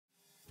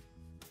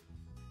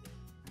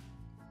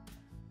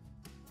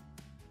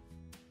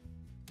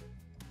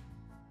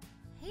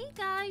Hey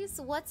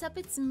guys, what's up?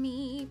 It's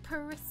me,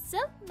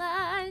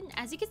 Priscilla. And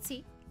as you can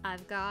see,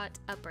 I've got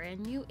a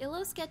brand new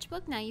Illo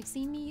sketchbook. Now, you've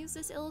seen me use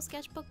this Illo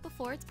sketchbook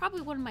before. It's probably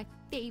one of my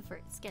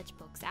favorite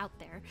sketchbooks out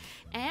there,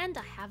 and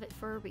I have it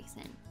for a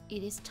reason.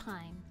 It is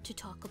time to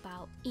talk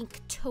about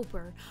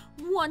Inktober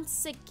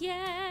once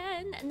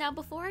again. Now,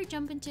 before I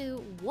jump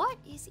into what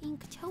is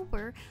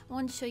Inktober, I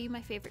wanted to show you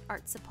my favorite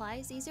art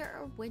supplies. These are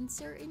our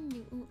Winsor &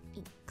 Newton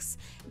inks.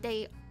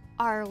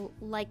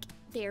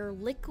 They're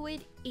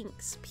liquid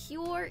inks,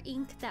 pure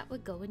ink that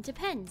would go into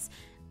pens.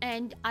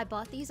 And I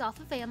bought these off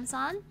of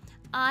Amazon.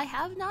 I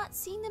have not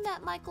seen them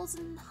at Michael's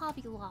and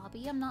Hobby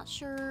Lobby. I'm not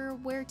sure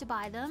where to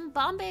buy them.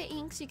 Bombay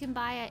inks you can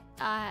buy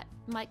at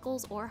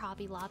Michael's or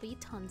Hobby Lobby,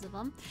 tons of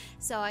them.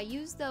 So I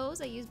use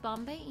those. I use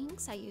Bombay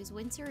inks. I use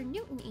Winsor &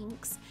 Newton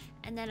inks.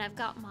 And then I've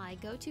got my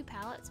go-to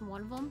palettes, and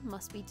one of them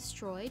must be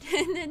destroyed.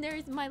 And then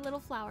there's my little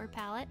flower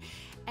palette.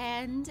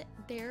 And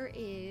there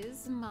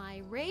is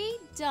my Rae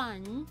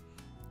Dunn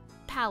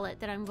palette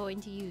that I'm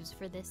going to use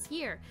for this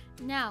year.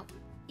 Now,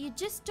 you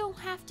just don't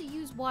have to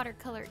use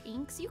watercolor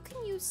inks. You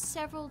can use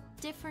several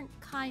different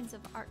kinds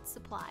of art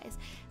supplies.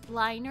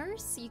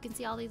 Liners, you can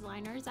see all these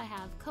liners. I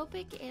have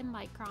Copic and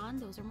Micron,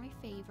 those are my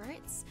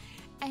favorites.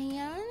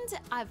 And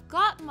I've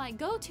got my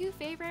go-to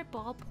favorite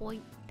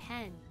ballpoint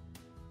pen.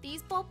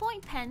 These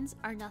ballpoint pens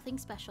are nothing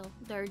special.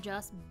 They're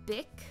just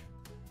Bic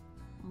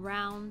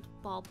round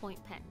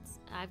ballpoint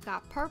pens. I've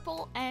got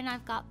purple and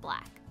I've got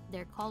black.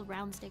 They're called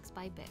Round Sticks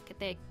by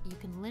Bic. You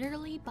can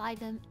literally buy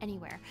them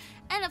anywhere.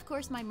 And of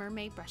course, my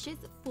mermaid brushes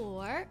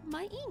for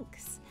my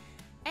inks.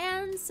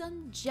 And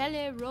some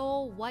Jelly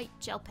Roll white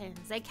gel pens.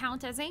 They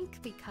count as ink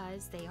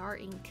because they are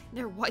ink.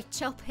 They're white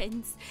gel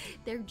pens.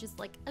 They're just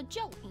like a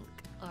gel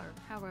ink, or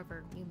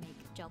however you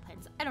make gel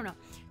pens. I don't know.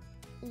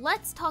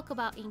 Let's talk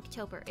about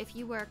Inktober. If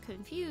you were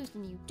confused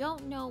and you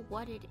don't know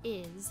what it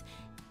is,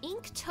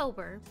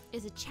 Inktober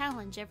is a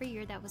challenge every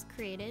year that was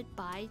created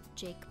by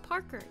Jake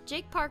Parker.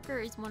 Jake Parker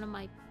is one of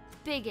my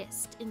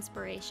biggest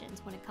inspirations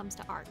when it comes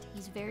to art.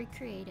 He's very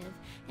creative,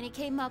 and he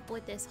came up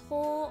with this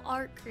whole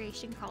art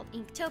creation called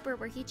Inktober,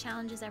 where he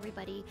challenges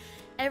everybody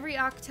every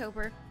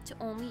October to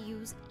only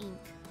use ink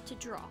to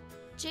draw.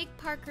 Jake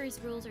Parker's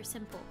rules are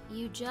simple.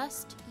 You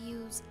just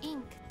use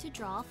ink to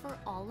draw for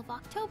all of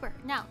October.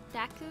 Now,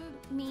 that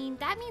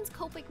means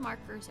Copic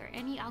markers or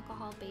any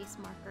alcohol-based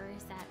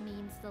markers. That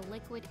means the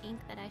liquid ink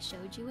that I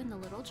showed you in the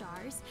little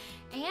jars.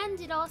 And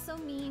it also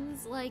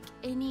means like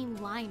any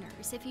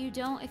liners. If you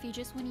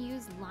just want to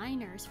use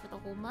liners for the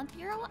whole month,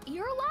 you're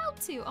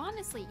allowed to,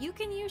 honestly. You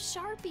can use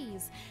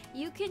Sharpies.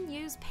 You can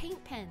use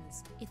paint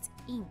pens. It's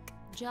ink.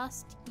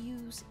 Just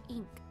use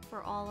ink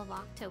for all of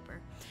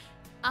October.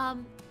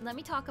 Let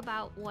me talk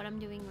about what I'm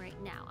doing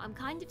right now. I'm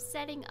kind of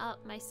setting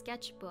up my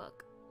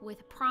sketchbook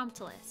with a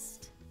prompt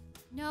list.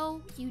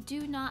 No, you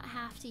do not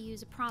have to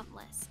use a prompt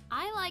list.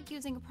 I like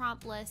using a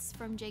prompt list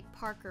from Jake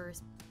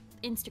Parker's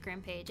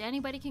Instagram page.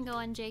 Anybody can go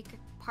on Jake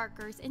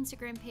Parker's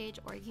Instagram page,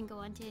 or you can go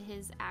onto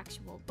his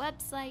actual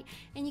website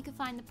and you can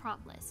find the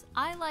prompt list.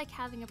 I like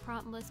having a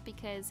prompt list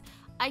because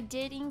I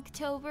did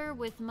Inktober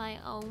with my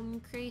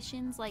own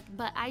creations,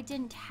 but I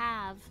didn't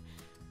have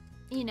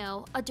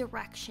a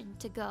direction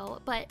to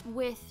go. But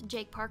with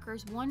Jake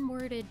Parker's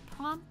one-worded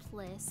prompt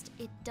list,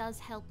 it does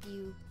help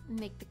you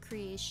make the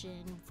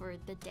creation for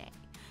the day.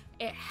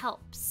 It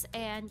helps,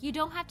 and you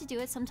don't have to do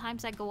it.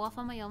 Sometimes I go off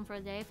on my own for a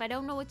day. If I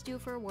don't know what to do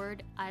for a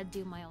word, I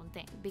do my own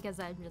thing because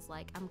I'm just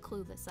like, I'm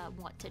clueless on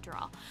what to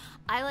draw.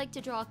 I like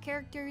to draw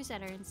characters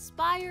that are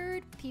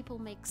inspired. People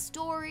make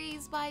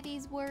stories by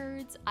these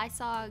words. I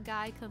saw a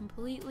guy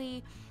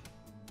completely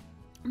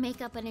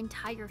make up an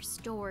entire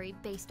story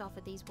based off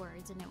of these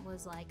words, and it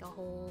was like a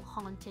whole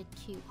haunted,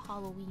 cute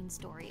Halloween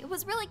story. It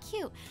was really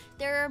cute.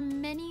 There are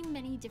many,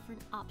 many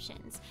different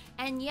options.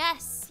 And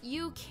yes,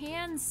 you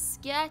can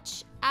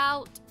sketch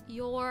out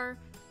your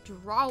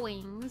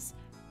drawings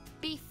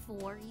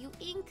before you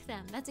ink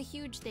them. That's a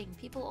huge thing.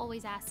 People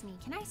always ask me,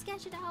 can I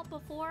sketch it out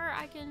before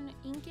I can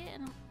ink it?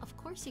 And of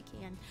course you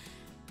can.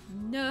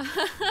 No,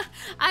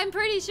 I'm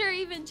pretty sure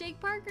even Jake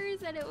Parker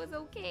said it was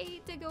okay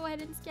to go ahead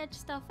and sketch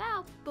stuff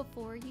out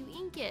before you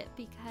ink it,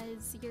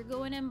 because you're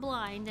going in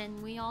blind,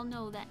 and we all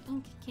know that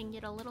ink can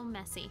get a little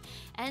messy.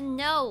 And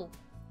no,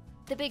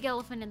 the big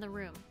elephant in the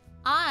room,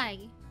 I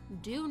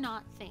do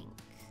not think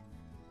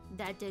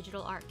that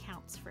digital art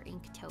counts for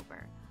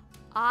Inktober.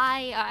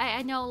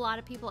 I know a lot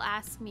of people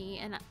ask me,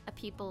 and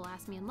people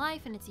ask me in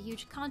life, and it's a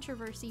huge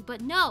controversy,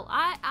 but no,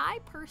 I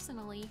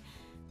personally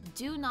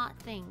do not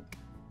think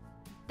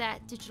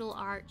that digital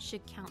art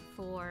should count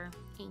for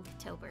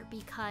Inktober,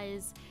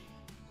 because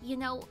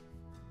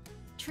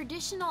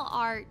traditional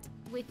art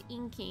with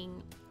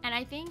inking, and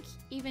I think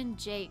even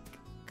Jake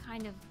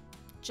kind of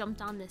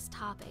jumped on this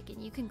topic,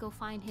 and you can go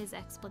find his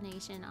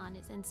explanation on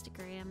his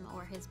Instagram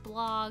or his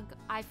blog.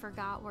 I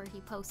forgot where he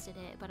posted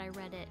it, but I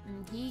read it,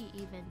 and he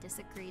even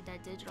disagreed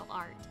that digital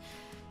art,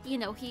 he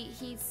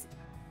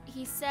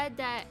said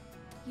that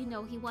you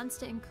know, he wants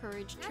to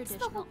encourage traditional art.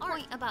 That's the whole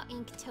point about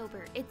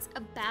Inktober. It's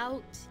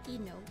about, you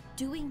know,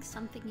 doing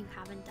something you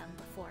haven't done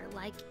before,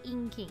 like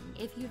inking.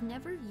 If you've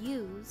never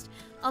used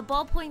a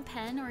ballpoint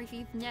pen, or if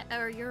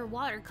or you're a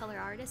watercolor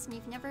artist and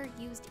you've never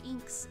used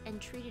inks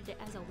and treated it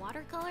as a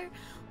watercolor,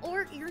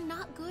 or you're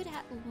not good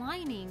at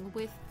lining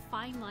with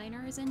fine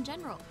liners in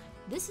general,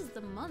 this is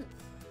the month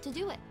to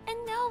do it. And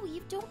no,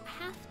 you don't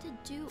have to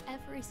do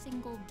every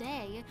single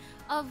day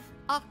of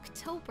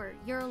October.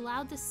 You're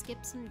allowed to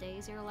skip some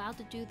days. You're allowed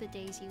to do the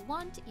days you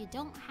want. You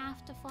don't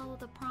have to follow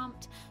the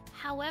prompt.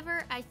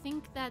 However, I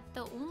think that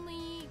the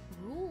only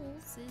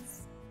rules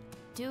is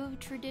do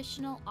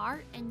traditional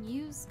art and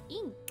use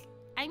ink.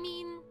 I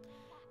mean,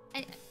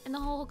 and the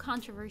whole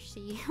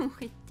controversy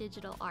with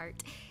digital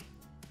art,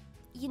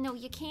 you know,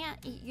 you can't,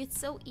 it's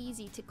so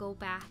easy to go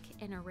back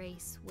and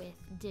erase with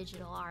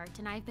digital art.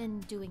 And I've been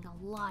doing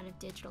a lot of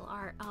digital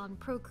art on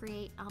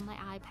Procreate on my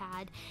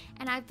iPad,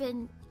 and I've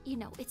been, you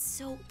know, it's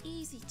so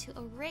easy to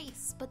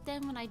erase. But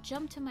then when I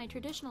jump to my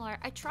traditional art,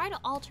 I try to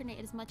alternate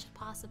as much as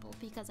possible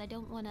because I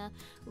don't want to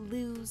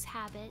lose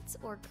habits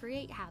or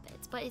create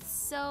habits. But it's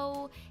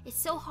so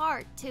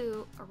hard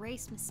to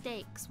erase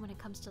mistakes when it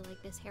comes to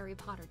like this Harry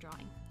Potter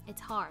drawing.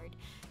 It's hard,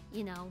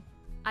 you know.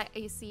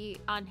 You see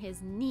on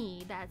his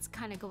knee that's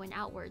kind of going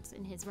outwards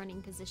in his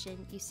running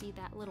position, you see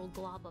that little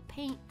glob of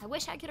paint. I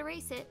wish I could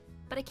erase it,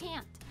 but I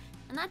can't.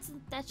 And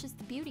that's just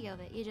the beauty of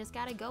it. You just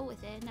gotta go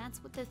with it, and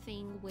that's what the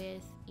thing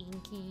with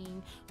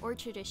inking or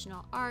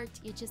traditional art,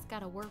 you just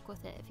gotta work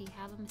with it. If you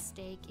have a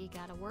mistake, you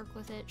gotta work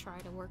with it, try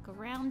to work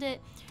around it,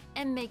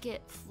 and make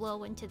it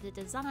flow into the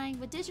design.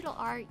 With digital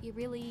art,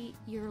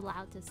 you're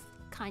allowed to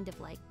kind of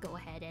like go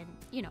ahead and,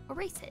 you know,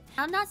 erase it.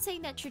 I'm not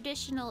saying that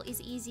traditional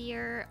is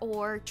easier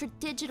or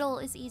digital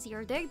is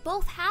easier. They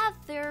both have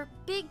their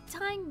big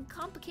time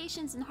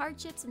complications and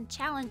hardships and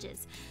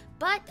challenges.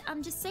 But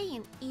I'm just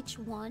saying each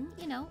one,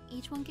 you know,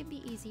 each one can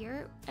be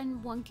easier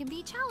and one can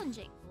be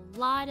challenging. A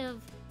lot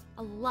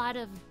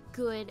of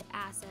good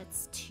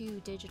assets to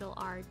digital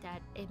art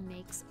that it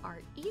makes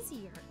art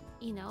easier.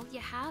 You know,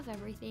 you have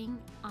everything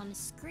on a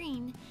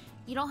screen.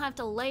 You don't have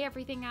to lay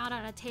everything out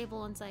on a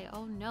table and say,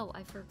 oh no,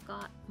 I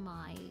forgot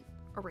my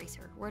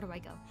eraser. Where do I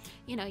go?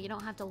 You know, you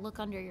don't have to look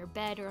under your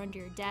bed or under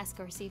your desk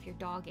or see if your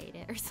dog ate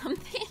it or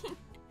something.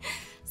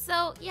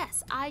 So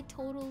yes, I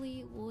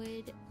totally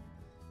would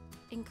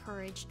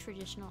encourage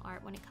traditional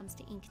art when it comes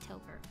to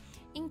Inktober.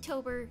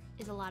 Inktober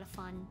is a lot of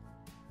fun,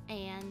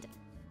 and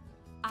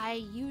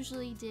I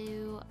usually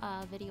do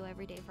a video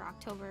every day for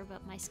October,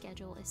 but my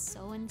schedule is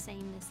so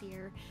insane this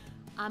year.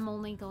 I'm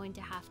only going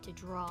to have to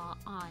draw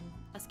on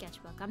a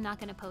sketchbook. I'm not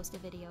going to post a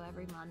video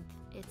every month.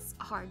 It's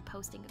hard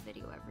posting a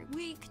video every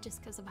week just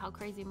because of how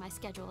crazy my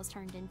schedule has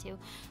turned into.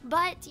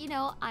 But, you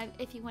know,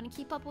 if you want to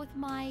keep up with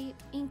my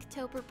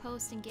Inktober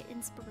post and get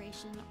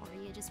inspiration,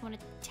 or you just want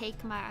to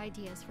take my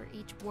ideas for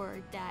each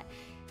word that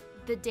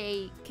the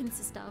day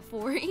consists of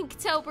for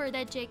Inktober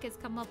that Jake has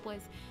come up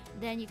with,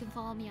 then you can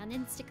follow me on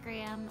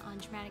Instagram on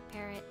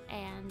DramaticParrot,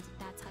 and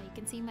that's how you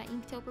can see my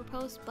Inktober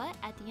post. But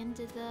at the end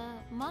of the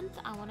month,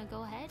 I want to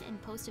go ahead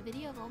and post a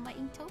video of all my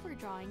Inktober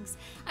drawings.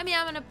 I mean,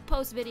 I'm going to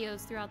post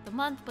videos throughout the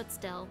month, but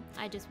still,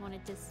 I just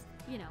wanted to,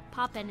 you know,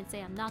 pop in and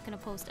say I'm not going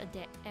to post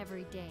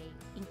every day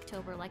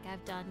Inktober like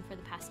I've done for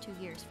the past 2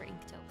 years for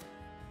Inktober.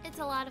 It's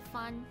a lot of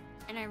fun,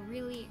 and I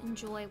really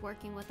enjoy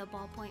working with a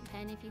ballpoint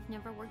pen. If you've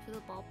never worked with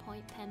a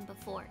ballpoint pen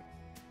before,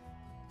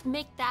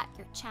 make that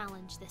your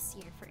challenge this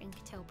year for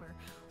Inktober.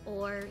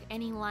 Or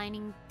any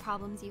lining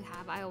problems you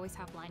have. I always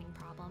have lining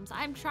problems.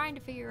 I'm trying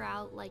to figure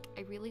out, like,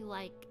 I really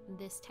like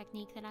this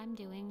technique that I'm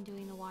doing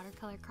the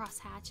watercolor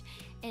crosshatch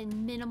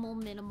and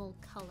minimal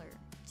color.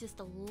 Just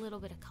a little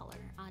bit of color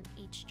on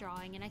each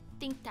drawing, and I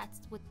think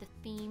that's what the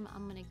theme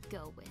I'm gonna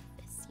go with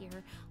this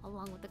year,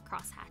 along with the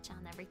crosshatch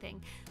on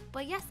everything.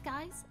 But yes,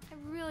 guys, I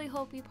really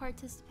hope you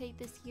participate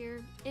this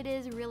year. It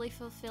is really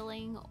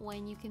fulfilling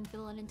when you can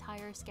fill an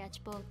entire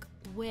sketchbook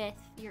with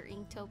your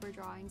Inktober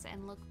drawings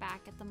and look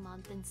back at the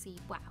month and see,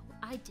 wow,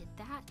 I did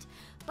that.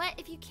 But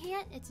if you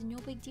can't, it's no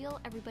big deal.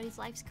 Everybody's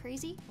life's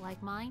crazy,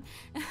 like mine.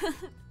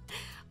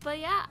 But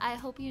yeah, I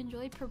hope you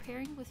enjoyed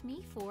preparing with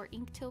me for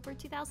Inktober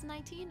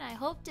 2019. I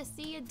hope to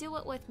see you do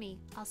it with me.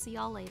 I'll see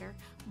y'all later.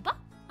 Bye!